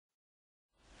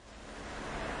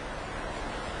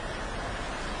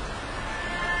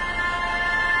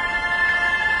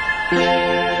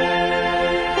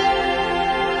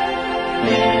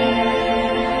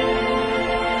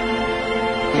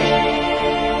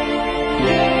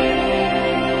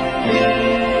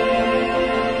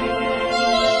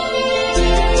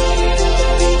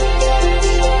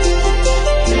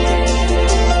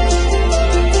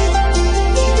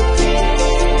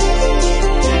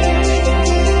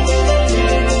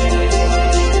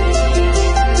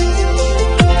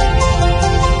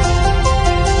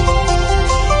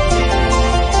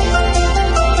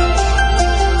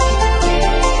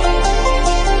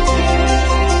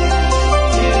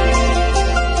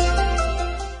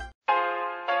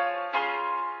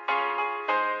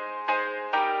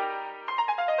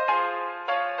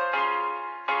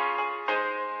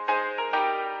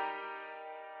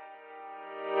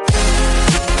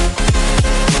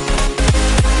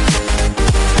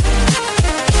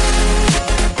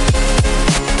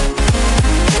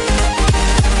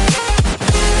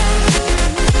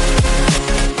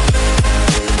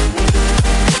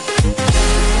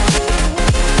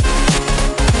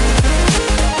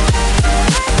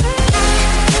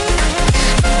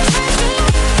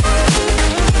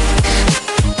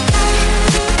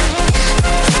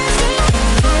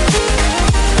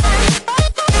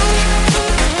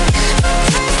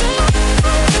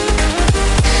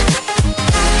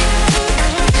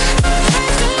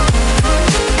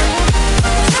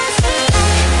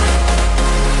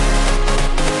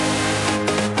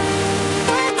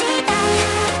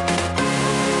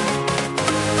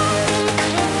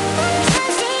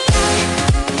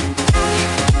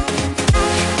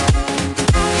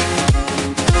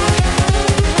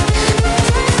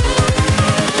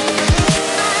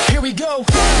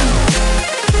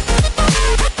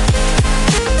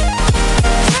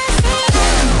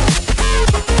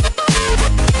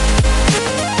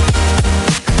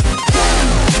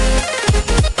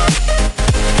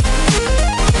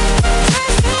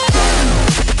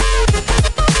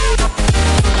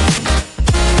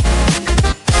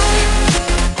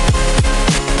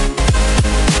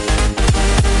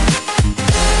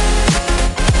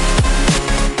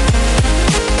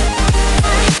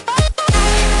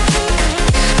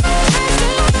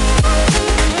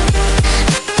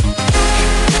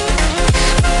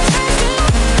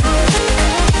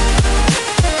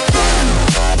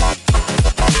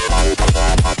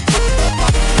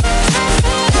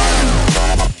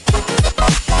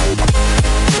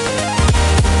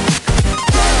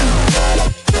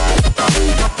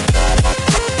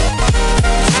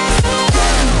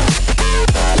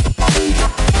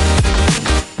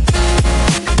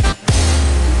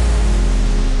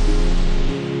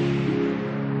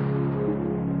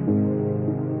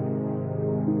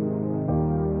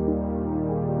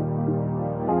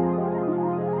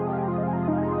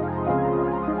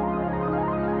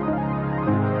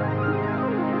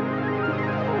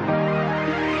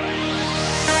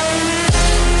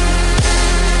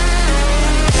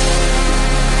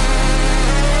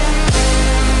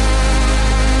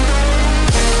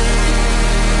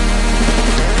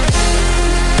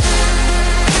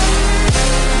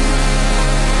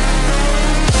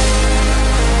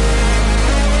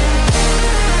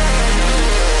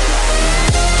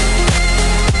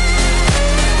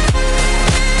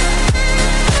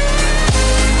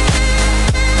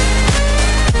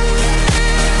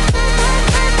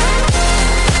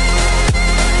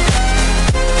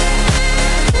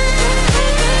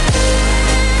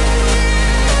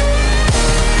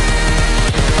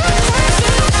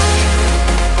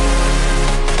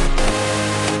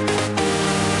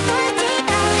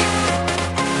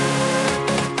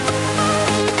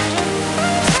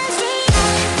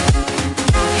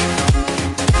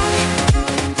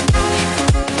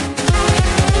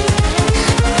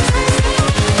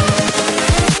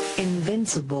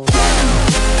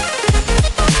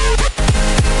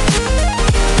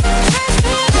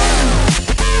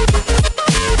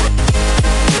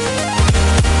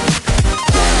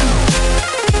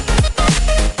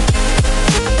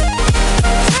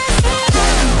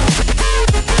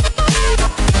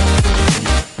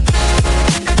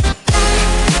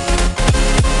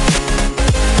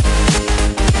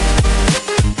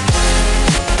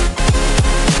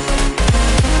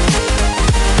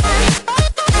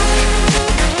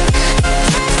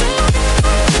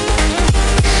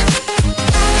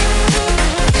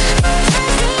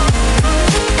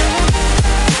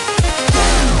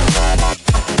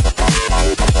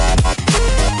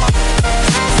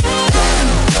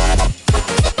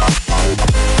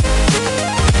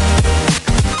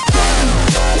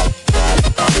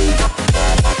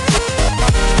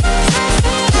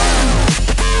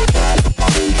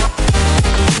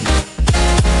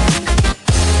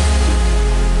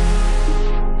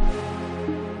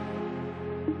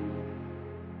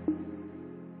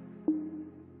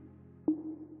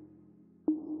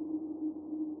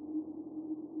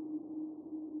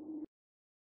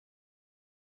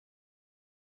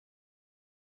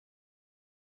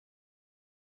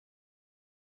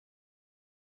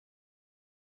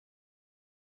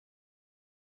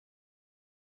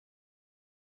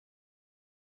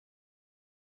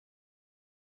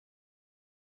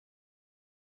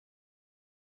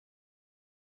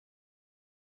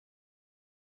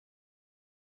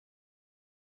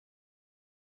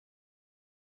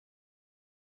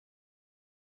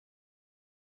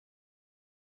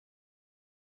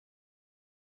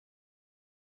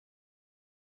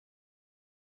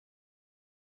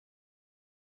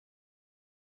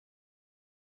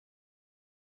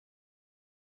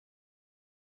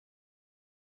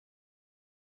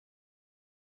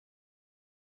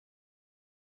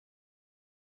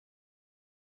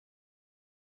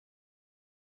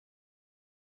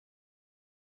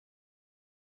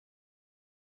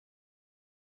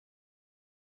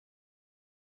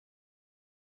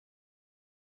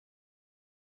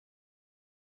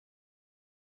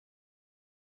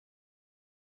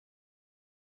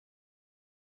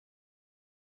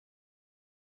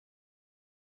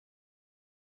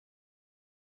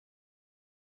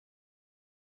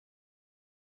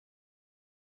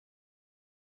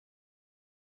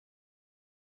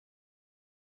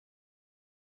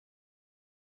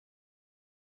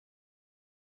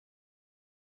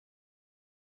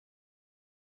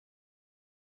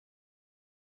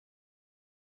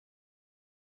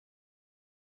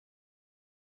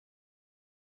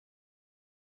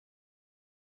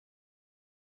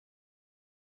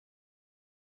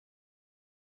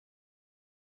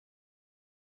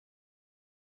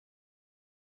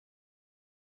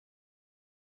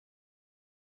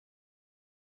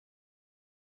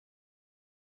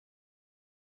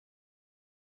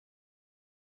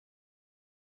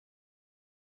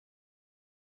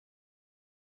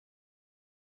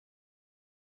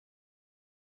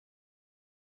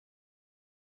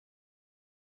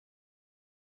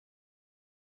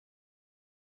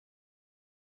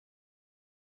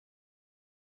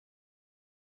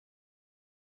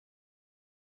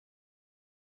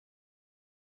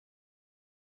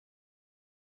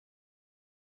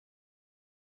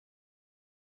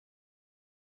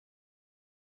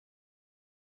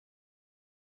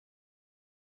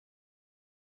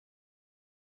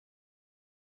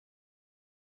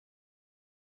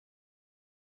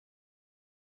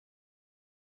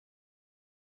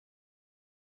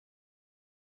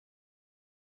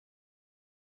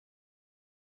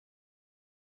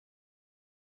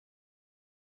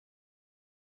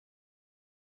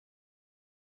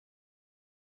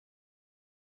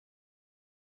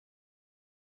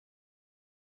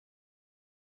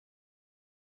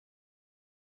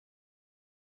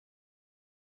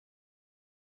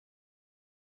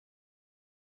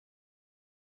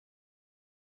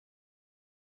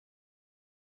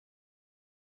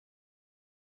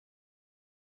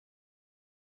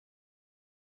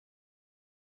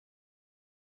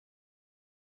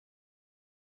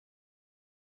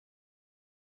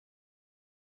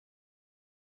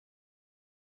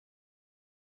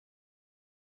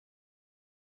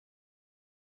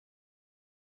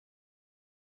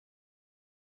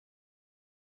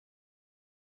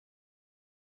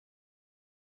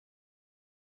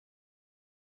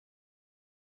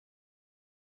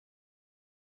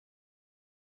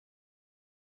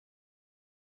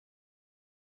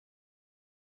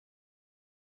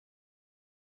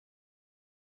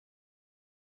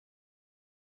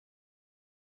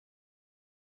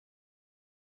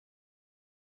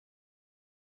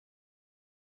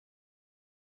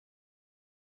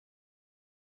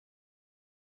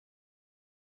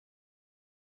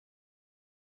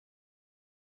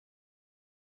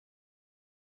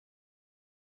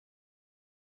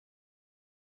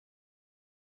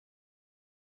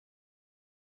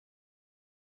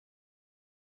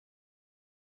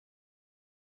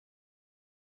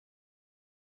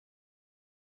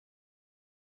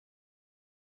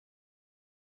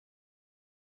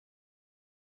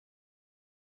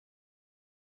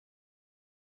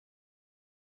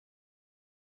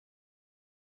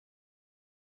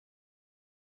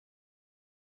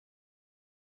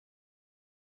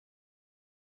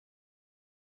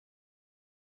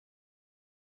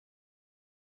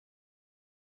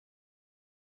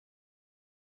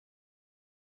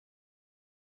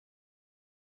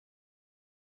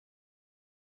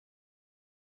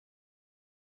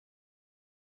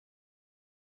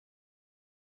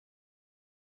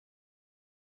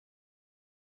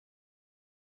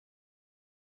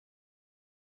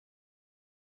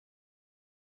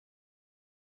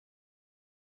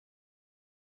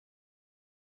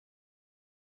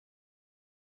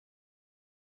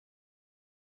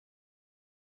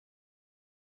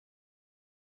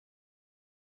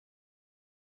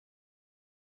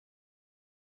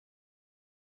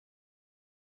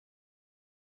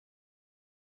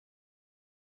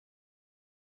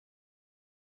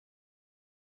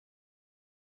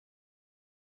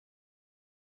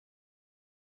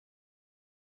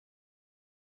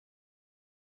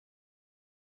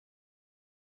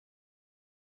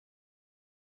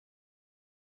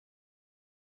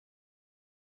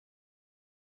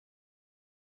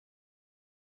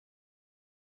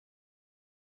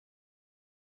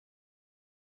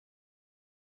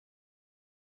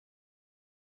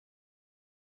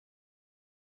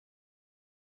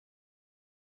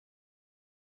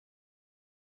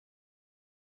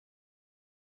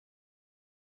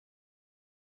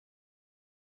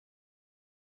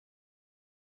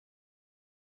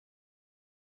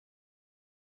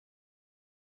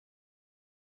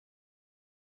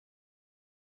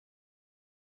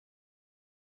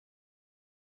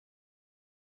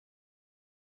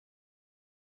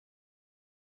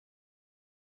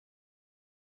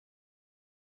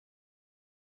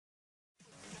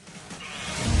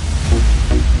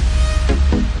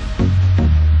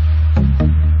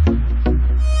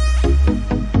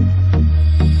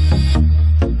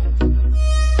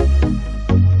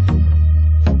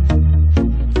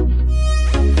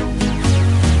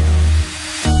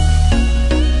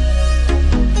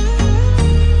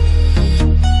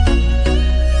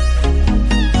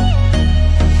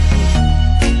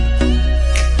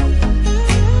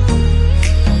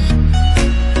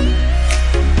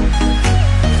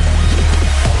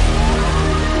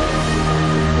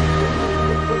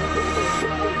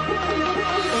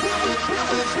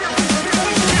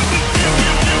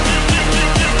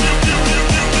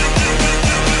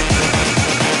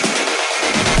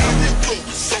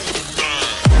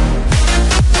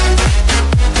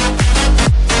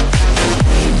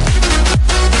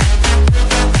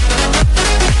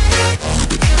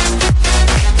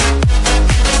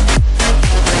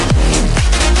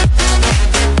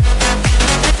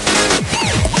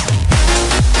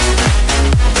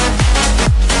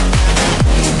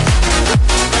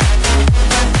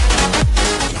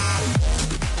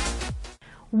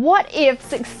What if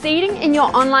succeeding in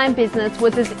your online business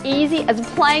was as easy as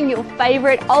playing your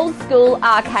favorite old school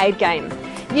arcade game?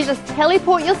 You just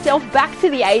teleport yourself back to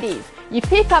the 80s. You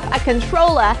pick up a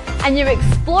controller and you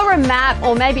explore a map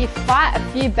or maybe fight a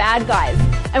few bad guys.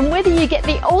 And whether you get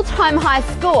the all-time high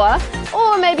score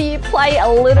or maybe you play a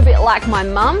little bit like my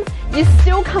mum, you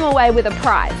still come away with a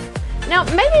prize. Now,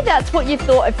 maybe that's what you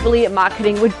thought affiliate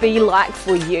marketing would be like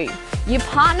for you. You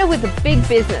partner with a big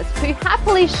business who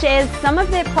happily shares some of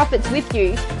their profits with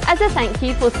you as a thank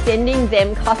you for sending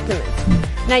them customers.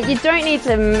 Now, you don't need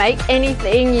to make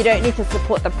anything, you don't need to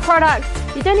support the products,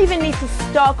 you don't even need to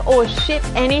stock or ship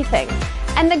anything.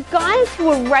 And the guys who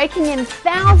are raking in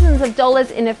thousands of dollars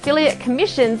in affiliate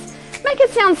commissions make it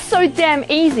sound so damn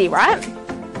easy, right?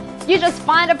 You just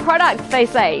find a product, they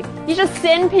say. You just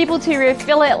send people to your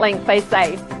affiliate link, they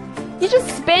say. You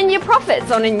just spend your profits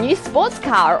on a new sports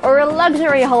car or a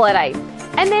luxury holiday,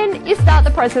 and then you start the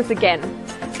process again.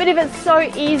 But if it's so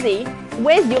easy,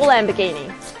 where's your Lamborghini?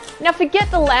 Now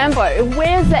forget the Lambo,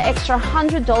 where's the extra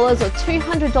 $100 or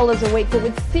 $200 a week that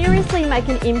would seriously make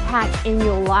an impact in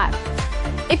your life?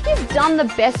 If you've done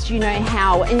the best you know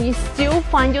how and you still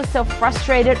find yourself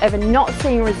frustrated over not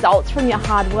seeing results from your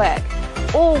hard work,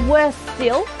 or worse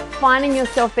still, finding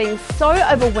yourself being so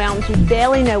overwhelmed you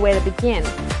barely know where to begin,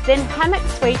 then Hammock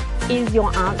Suite is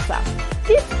your answer.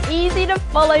 This easy to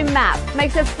follow map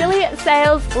makes affiliate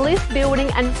sales, list building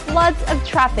and floods of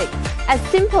traffic as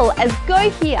simple as go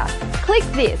here, click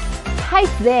this,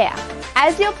 paste there.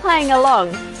 As you're playing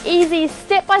along, easy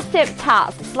step-by-step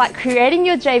tasks like creating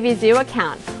your JVZoo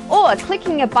account or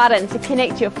clicking a button to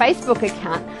connect to your Facebook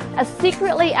account are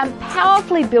secretly and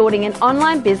powerfully building an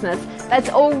online business that's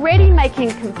already making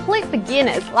complete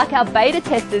beginners like our beta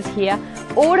testers here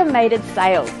automated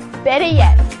sales. Better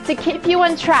yet, to keep you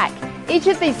on track, each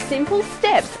of these simple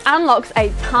steps unlocks a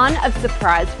ton of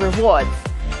surprise rewards.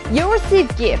 You'll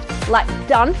receive gifts like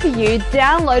done-for-you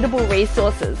downloadable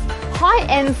resources,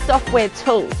 high-end software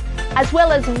tools, as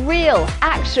well as real,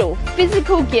 actual,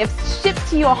 physical gifts shipped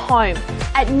to your home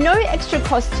at no extra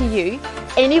cost to you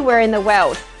anywhere in the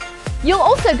world. You'll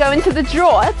also go into the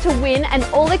draw to win an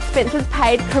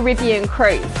all-expenses-paid Caribbean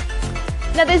cruise.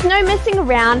 Now there's no messing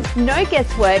around, no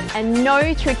guesswork, and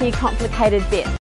no tricky, complicated bits.